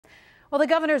Well, the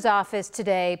governor's office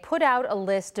today put out a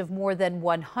list of more than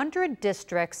 100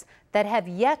 districts that have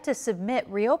yet to submit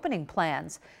reopening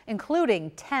plans,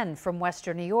 including 10 from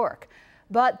Western New York.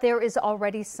 But there is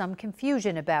already some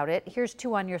confusion about it. Here's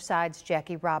 2 on your side's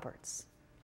Jackie Roberts.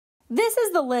 This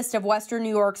is the list of Western New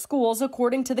York schools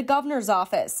according to the governor's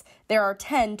office. There are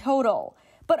 10 total.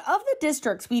 But of the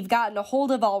districts we've gotten a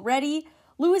hold of already,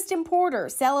 Lewiston Porter,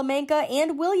 Salamanca,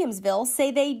 and Williamsville say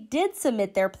they did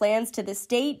submit their plans to the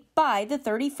state by the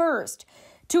 31st.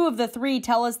 2 of the 3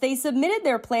 tell us they submitted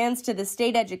their plans to the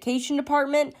state education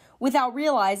department without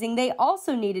realizing they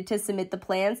also needed to submit the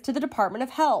plans to the Department of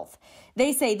Health.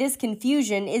 They say this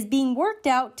confusion is being worked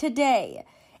out today.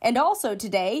 And also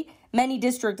today, many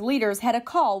district leaders had a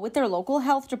call with their local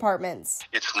health departments.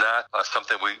 It's not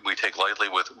something we take lightly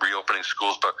with reopening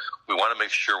schools, but we want to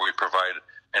make sure we provide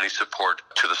any support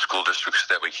to the school districts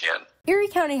that we can. Erie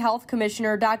County Health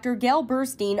Commissioner Dr. Gail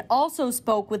Burstein also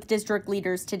spoke with district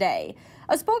leaders today.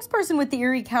 A spokesperson with the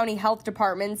Erie County Health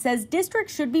Department says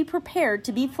districts should be prepared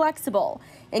to be flexible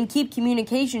and keep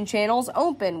communication channels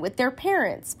open with their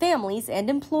parents, families, and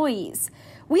employees.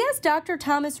 We asked Dr.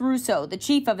 Thomas Russo, the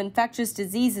chief of infectious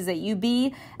diseases at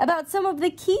UB, about some of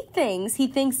the key things he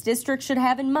thinks districts should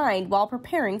have in mind while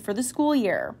preparing for the school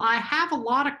year. I have a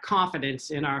lot of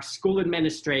confidence in our school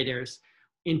administrators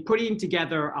in putting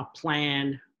together a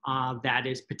plan that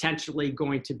is potentially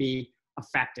going to be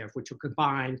effective, which will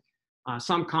combine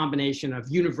some combination of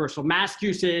universal mask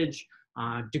usage,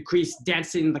 decreased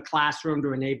density in the classroom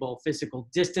to enable physical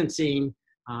distancing,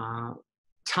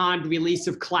 timed release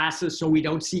of classes so we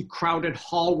don't see crowded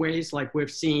hallways like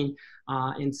we've seen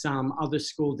in some other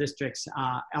school districts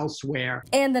elsewhere.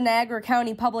 And the Niagara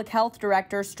County Public Health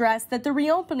Director stressed that the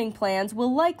reopening plans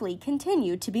will likely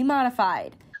continue to be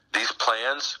modified. These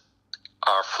plans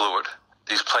are fluid.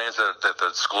 These plans that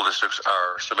the school districts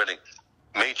are submitting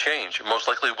may change, most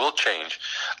likely will change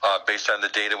based on the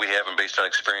data we have and based on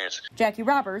experience. Jackie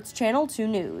Roberts, Channel 2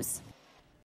 News.